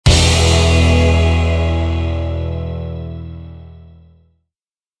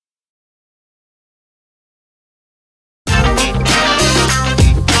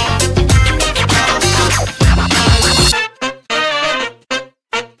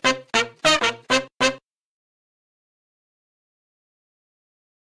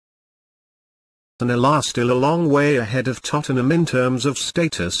Arsenal are still a long way ahead of Tottenham in terms of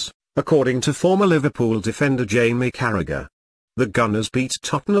status, according to former Liverpool defender Jamie Carragher. The Gunners beat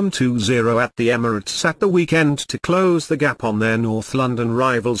Tottenham 2-0 at the Emirates at the weekend to close the gap on their North London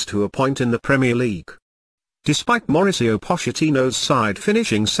rivals to a point in the Premier League. Despite Mauricio Pochettino's side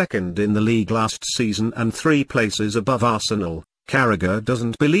finishing second in the league last season and 3 places above Arsenal, Carragher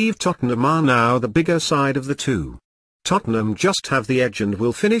doesn't believe Tottenham are now the bigger side of the two. Tottenham just have the edge and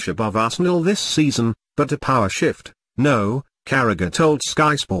will finish above Arsenal this season, but a power shift, no, Carragher told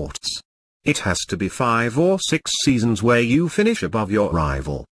Sky Sports. It has to be 5 or 6 seasons where you finish above your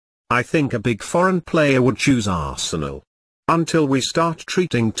rival. I think a big foreign player would choose Arsenal. Until we start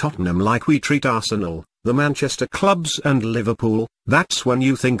treating Tottenham like we treat Arsenal, the Manchester clubs and Liverpool, that's when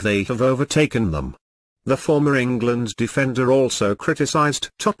you think they have overtaken them. The former England defender also criticised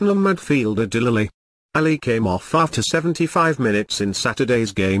Tottenham midfielder Dele Alli came off after 75 minutes in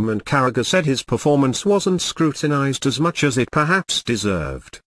Saturday's game, and Carragher said his performance wasn't scrutinised as much as it perhaps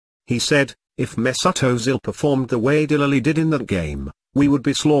deserved. He said, "If Mesut Ozil performed the way Dele Alli did in that game, we would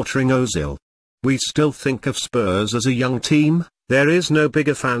be slaughtering Ozil. We still think of Spurs as a young team, there is no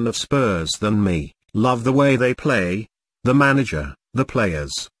bigger fan of Spurs than me, love the way they play, the manager, the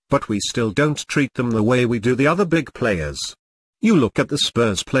players, but we still don't treat them the way we do the other big players. You look at the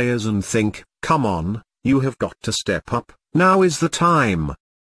Spurs players and think, come on, you have got to step up, now is the time."